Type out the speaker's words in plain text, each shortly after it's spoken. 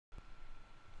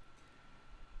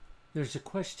There's a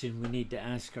question we need to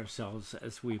ask ourselves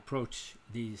as we approach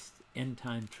these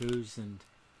end-time truths, and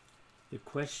the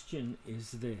question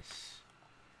is this.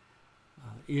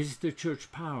 Is the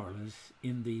church powerless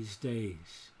in these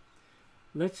days?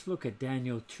 Let's look at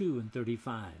Daniel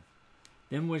 2:35.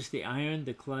 Then was the iron,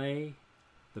 the clay,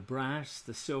 the brass,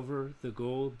 the silver, the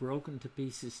gold broken to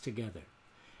pieces together,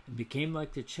 and became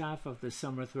like the chaff of the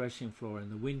summer threshing floor,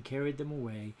 and the wind carried them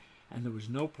away, and there was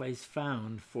no place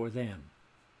found for them.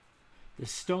 The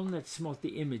stone that smote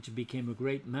the image became a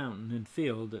great mountain and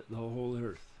filled the whole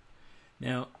earth.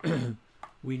 Now,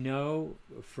 we know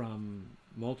from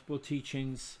multiple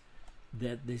teachings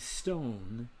that this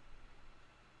stone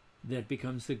that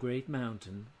becomes the great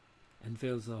mountain and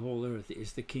fills the whole earth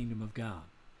is the kingdom of God.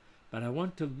 But I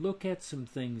want to look at some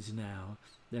things now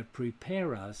that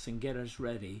prepare us and get us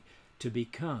ready to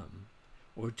become,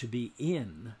 or to be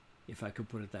in, if I could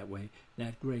put it that way,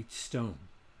 that great stone.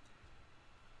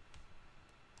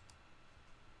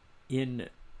 In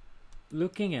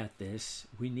looking at this,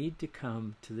 we need to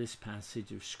come to this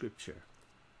passage of Scripture.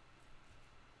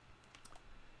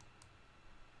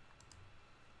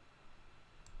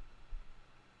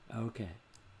 Okay.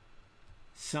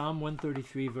 Psalm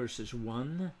 133, verses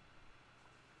 1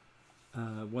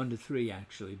 to 3,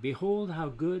 actually. Behold how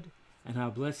good and how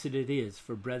blessed it is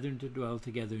for brethren to dwell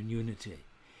together in unity.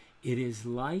 It is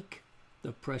like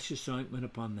the precious ointment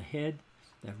upon the head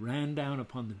that ran down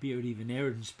upon the beard, even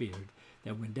Aaron's beard,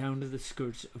 that went down to the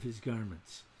skirts of his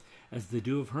garments, as the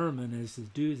dew of Hermon, as the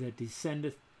dew that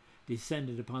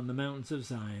descended upon the mountains of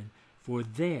Zion. For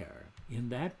there, in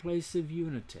that place of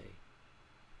unity,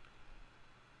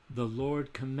 the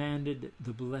Lord commanded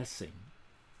the blessing,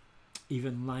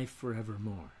 even life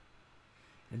forevermore.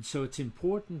 And so it's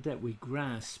important that we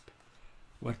grasp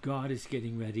what God is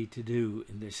getting ready to do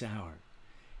in this hour.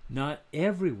 Not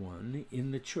everyone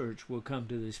in the church will come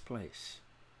to this place.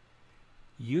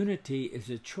 Unity is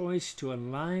a choice to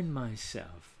align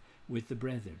myself with the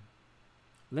brethren.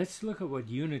 Let's look at what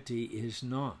unity is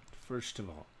not, first of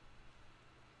all.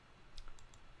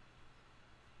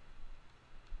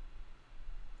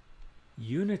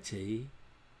 Unity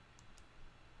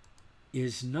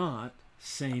is not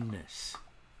sameness.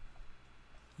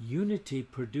 Unity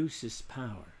produces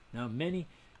power. Now,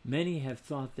 many have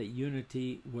thought that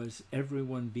unity was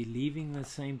everyone believing the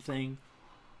same thing,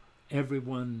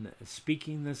 everyone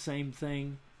speaking the same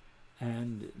thing,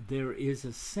 and there is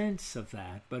a sense of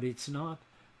that, but it's not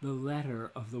the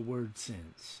letter of the word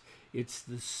sense. It's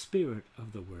the spirit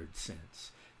of the word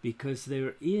sense, because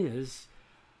there is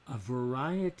a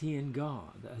variety in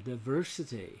God, a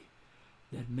diversity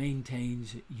that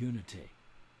maintains unity.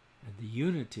 And the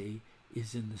unity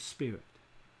is in the Spirit.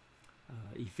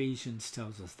 Ephesians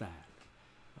tells us that.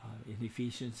 In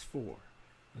Ephesians 4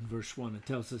 and verse 1, it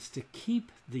tells us to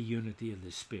keep the unity of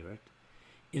the Spirit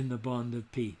in the bond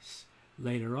of peace.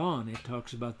 Later on, it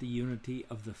talks about the unity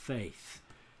of the faith.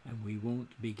 And we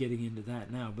won't be getting into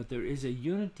that now. But there is a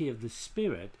unity of the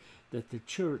Spirit that the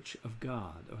church of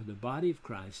God, or the body of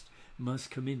Christ, must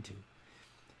come into.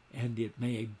 And it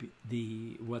may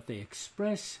be, what they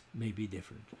express may be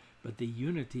different, but the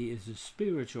unity is a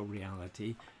spiritual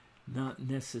reality, not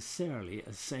necessarily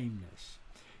a sameness.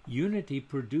 Unity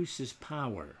produces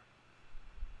power.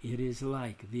 It is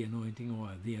like the anointing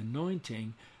oil. The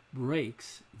anointing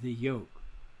breaks the yoke.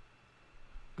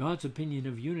 God's opinion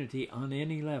of unity on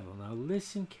any level. Now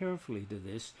listen carefully to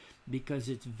this, because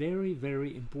it's very,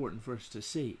 very important for us to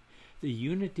see. The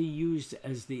unity used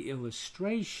as the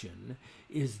illustration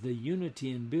is the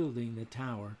unity in building the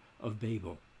Tower of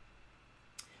Babel.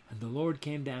 And the Lord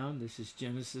came down, this is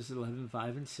Genesis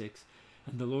 11:5 and 6,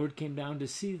 and the Lord came down to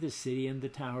see the city and the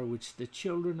tower which the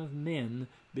children of men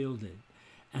builded.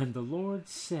 And the Lord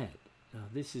said, now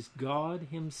this is God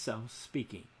himself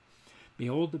speaking,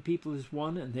 behold, the people is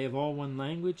one, and they have all one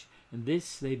language, and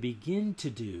this they begin to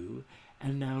do,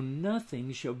 and now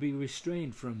nothing shall be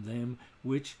restrained from them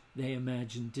which they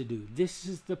imagine to do. This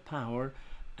is the power,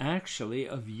 actually,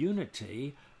 of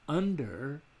unity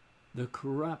under the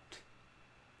corrupt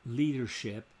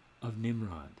leadership of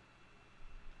Nimrod.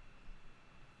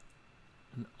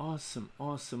 An awesome,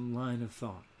 awesome line of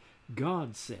thought.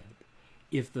 God said,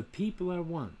 if the people are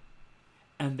one,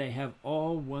 and they have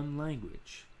all one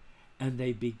language, and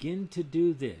they begin to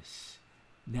do this,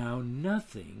 now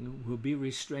nothing will be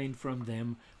restrained from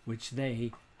them which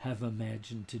they have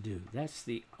imagined to do. That's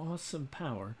the awesome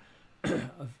power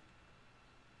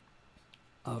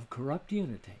of corrupt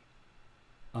unity,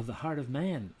 of the heart of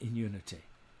man in unity.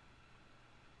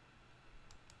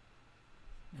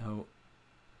 Now,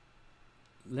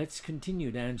 let's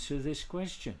continue to answer this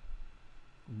question.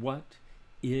 What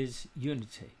is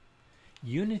unity?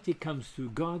 Unity comes through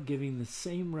God giving the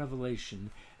same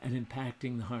revelation and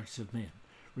impacting the hearts of men.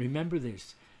 Remember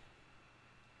this,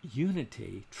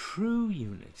 unity, true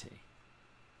unity,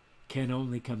 can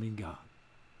only come in God.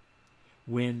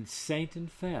 When Satan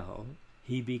fell,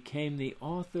 he became the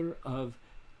author of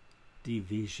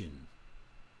division.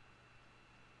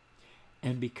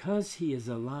 And because he is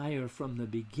a liar from the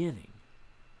beginning,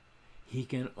 he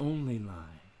can only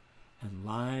lie, and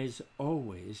lies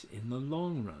always, in the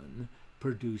long run,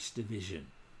 produce division.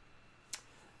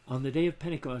 On the day of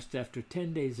Pentecost, after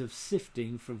 10 days of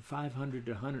sifting from 500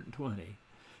 to 120,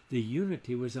 the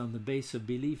unity was on the base of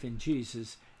belief in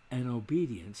Jesus and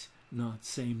obedience, not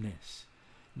sameness.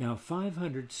 Now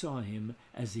 500 saw him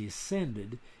as he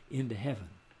ascended into heaven,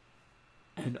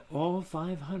 and all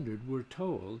 500 were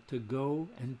told to go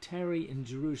and tarry in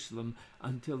Jerusalem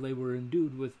until they were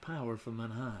endued with power from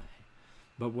on high.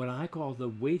 But what I call the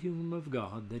waiting room of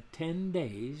God, the 10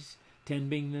 days, 10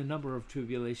 being the number of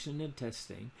tribulation and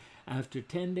testing, after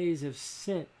 10 days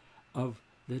of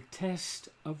the test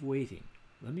of waiting.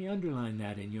 Let me underline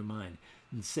that in your mind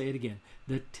and say it again.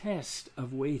 The test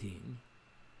of waiting,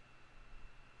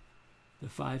 the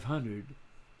 500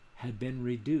 had been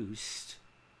reduced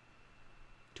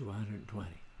to 120.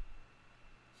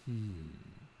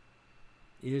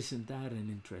 Isn't that an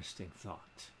interesting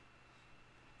thought?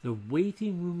 The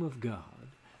waiting room of God,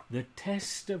 the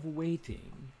test of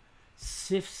waiting,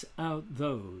 sifts out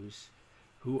those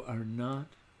who are not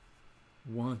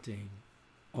wanting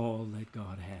all that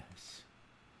God has.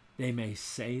 They may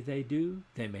say they do,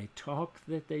 they may talk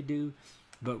that they do,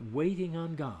 but waiting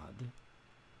on God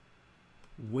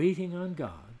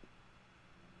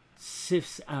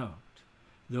sifts out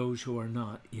those who are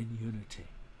not in unity.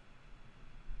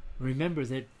 Remember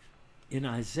that in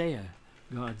Isaiah,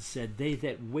 God said, "They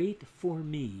that wait for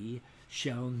me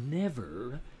shall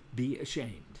never be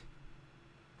ashamed."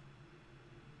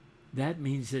 That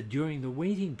means that during the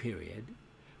waiting period,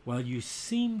 while you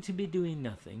seem to be doing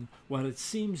nothing, while it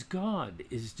seems God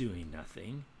is doing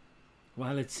nothing,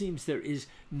 while it seems there is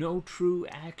no true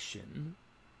action,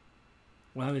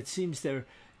 while it seems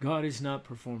God is not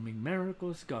performing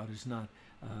miracles, God is not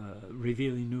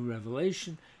revealing new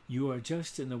revelation, you are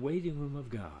just in the waiting room of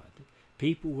God.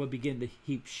 People will begin to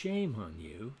heap shame on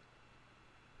you.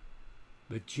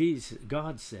 But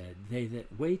God said, "They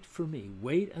that wait for me,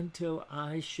 wait until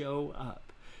I show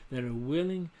up, that are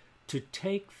willing to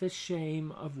take the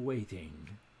shame of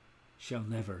waiting, shall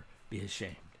never be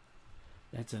ashamed."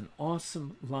 That's an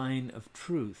awesome line of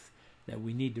truth that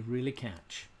we need to really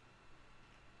catch.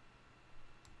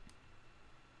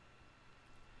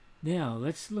 Now,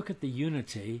 let's look at the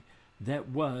unity that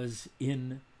was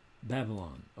in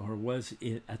Babylon, or was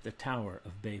at the Tower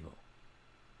of Babel.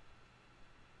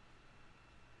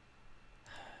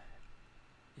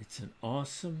 It's an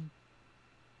awesome,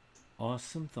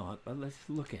 awesome thought, but let's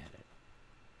look at it.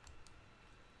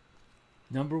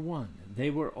 Number one, they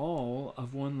were all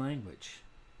of one language.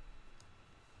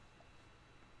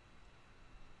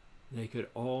 They could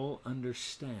all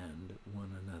understand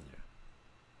one another.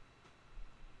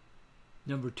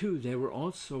 Number two, they were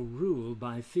also ruled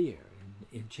by fear.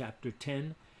 In chapter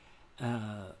 10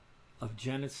 of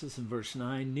Genesis, in verse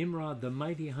 9, Nimrod, the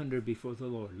mighty hunter before the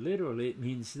Lord. Literally, it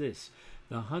means this: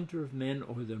 the hunter of men,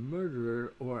 or the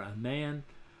murderer, or a man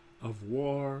of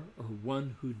war, or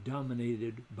one who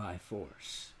dominated by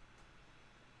force.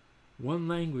 One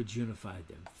language unified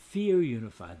them. Fear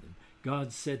unified them.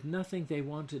 God said nothing they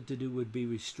wanted to do would be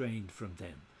restrained from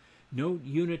them. Note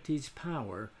unity's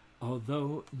power,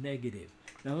 although negative.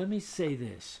 Now let me say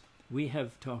this. We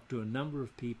have talked to a number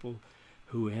of people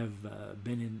who have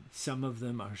been in, some of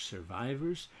them are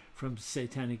survivors from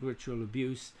satanic ritual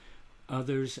abuse.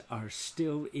 Others are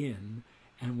still in,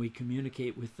 and we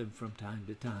communicate with them from time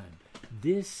to time.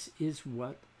 This is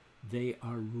what they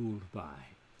are ruled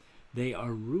by. They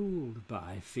are ruled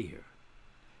by fear.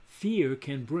 Fear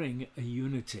can bring a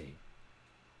unity.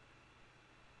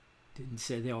 Didn't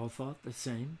say they all thought the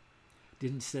same.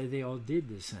 Didn't say they all did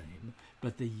the same.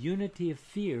 But the unity of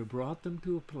fear brought them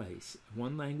to a place,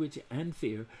 one language and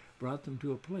fear brought them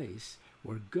to a place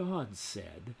where God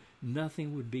said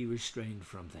nothing would be restrained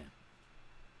from them,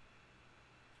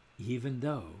 even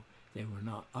though they were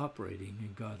not operating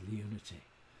in godly unity.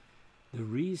 The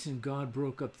reason God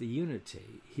broke up the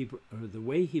unity, or the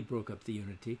way he broke up the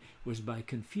unity, was by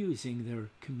confusing their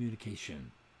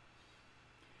communication.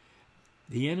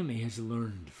 The enemy has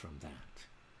learned from that,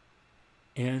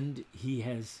 and he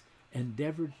has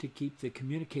endeavored to keep the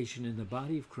communication in the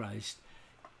body of Christ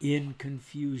in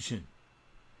confusion.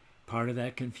 Part of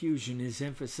that confusion is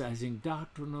emphasizing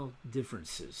doctrinal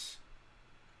differences.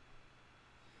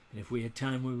 And if we had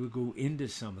time, we would go into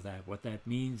some of that, what that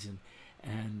means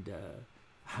and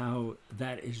how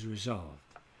that is resolved.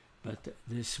 But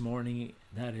this morning,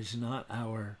 that is not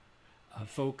our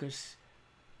focus.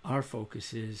 Our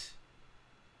focus is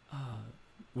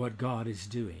what God is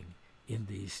doing in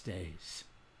these days.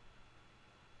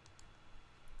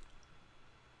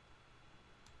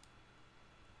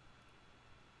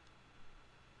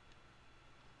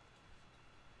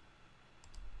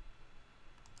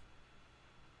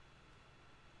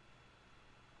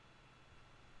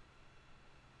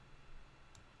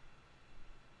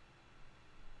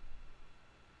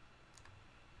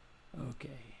 Okay.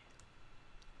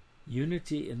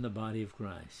 Unity in the body of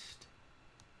Christ.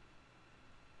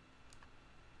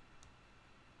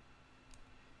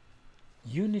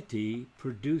 Unity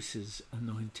produces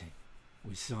anointing.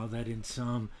 We saw that in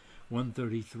Psalm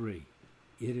 133.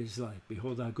 It is like,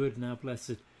 behold how good and how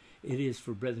blessed it is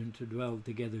for brethren to dwell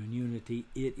together in unity.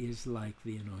 It is like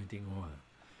the anointing oil.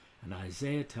 And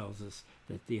Isaiah tells us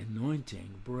that the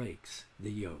anointing breaks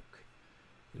the yoke.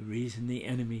 The reason the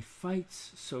enemy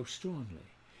fights so strongly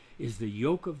is the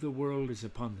yoke of the world is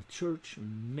upon the church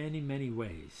in many, many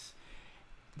ways.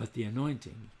 But the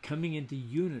anointing, coming into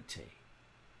unity,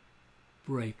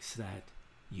 breaks that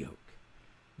yoke.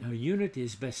 Now, unity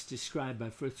is best described by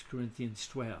 1 Corinthians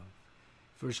 12.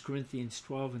 1 Corinthians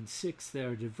 12 and 6,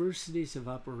 there are diversities of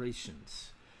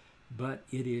operations, but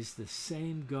it is the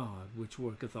same God which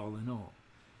worketh all in all.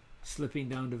 Slipping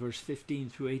down to verse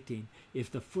 15 through 18,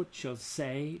 if the foot shall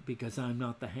say, because I'm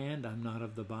not the hand, I'm not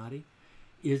of the body,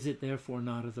 is it therefore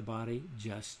not of the body,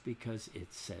 just because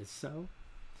it says so?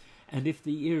 And if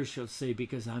the ear shall say,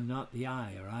 because I'm not the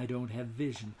eye, or I don't have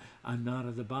vision, I'm not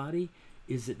of the body,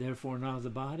 is it therefore not of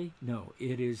the body? No,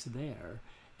 it is there,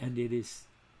 and it is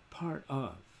part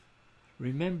of.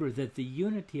 Remember that the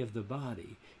unity of the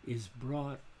body is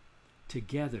brought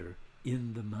together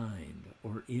in the mind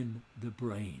or in the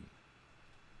brain.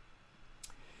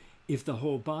 If the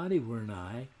whole body were an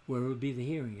eye, where would be the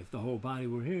hearing? If the whole body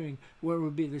were hearing, where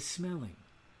would be the smelling?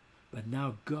 But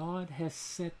now God has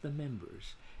set the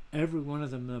members, every one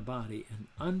of them in the body, and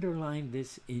underline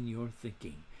this in your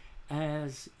thinking,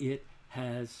 as it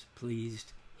has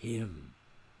pleased him.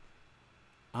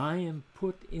 I am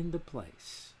put in the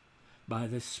place by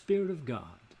the Spirit of God,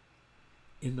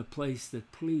 in the place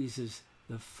that pleases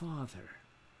the Father,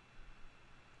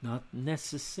 not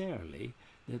necessarily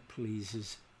that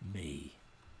pleases me.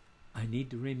 I need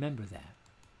to remember that.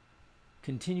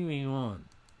 Continuing on,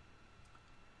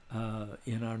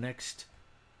 in our next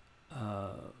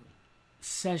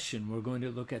session, we're going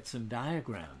to look at some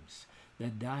diagrams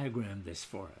that diagram this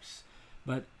for us.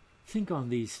 But think on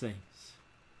these things.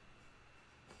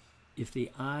 If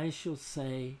the eye shall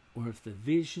say, or if the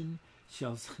vision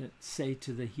shall say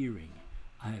to the hearing,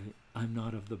 I'm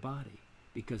not of the body,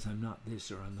 because I'm not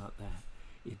this or I'm not that,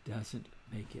 it doesn't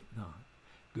make it not.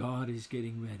 God is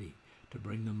getting ready to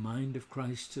bring the mind of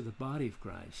Christ to the body of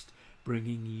Christ,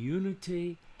 bringing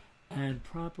unity and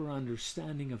proper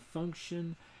understanding of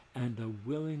function and a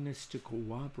willingness to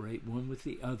cooperate one with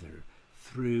the other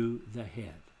through the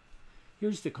head.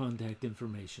 Here's the contact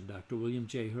information. Dr. William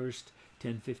J. Hurst,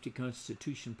 1050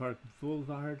 Constitution Park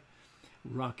Boulevard,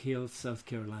 Rock Hill, South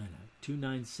Carolina,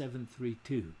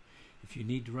 29732. If you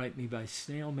need to write me by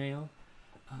snail mail,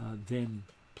 then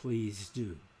please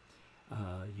do.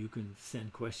 You can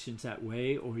send questions that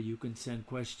way, or you can send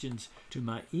questions to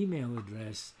my email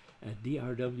address at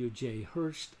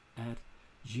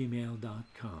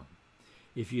drwjhurst@gmail.com.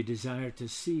 If you desire to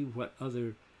see what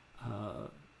other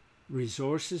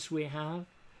resources we have,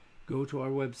 go to our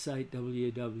website,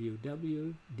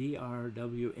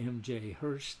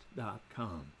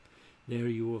 www.drwmjhurst.com. There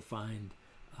you will find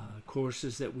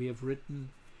courses that we have written.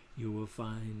 You will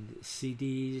find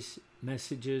CDs,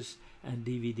 messages, and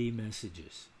DVD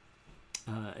messages.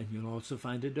 And you'll also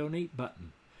find a donate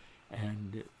button.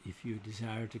 And if you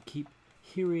desire to keep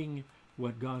hearing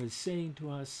what God is saying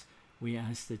to us, we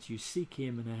ask that you seek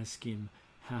him and ask him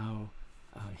how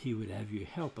he would have you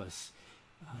help us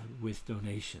with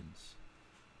donations.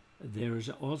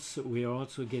 We are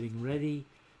also getting ready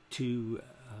to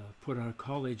put our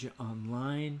college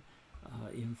online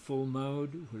in full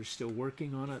mode. We're still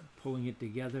working on it, pulling it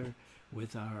together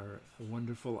with our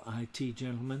wonderful IT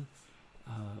gentleman,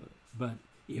 but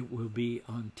it will be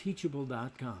on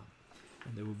teachable.com,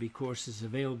 and there will be courses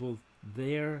available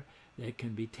there that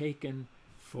can be taken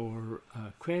for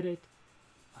credit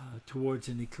towards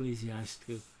an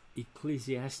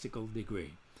ecclesiastical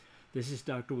degree. This is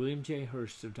Dr. William J.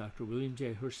 Hurst of Dr. William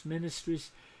J. Hurst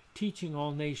Ministries, teaching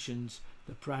all nations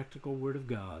the practical Word of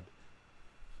God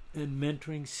and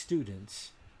mentoring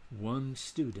students one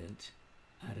student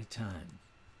at a time.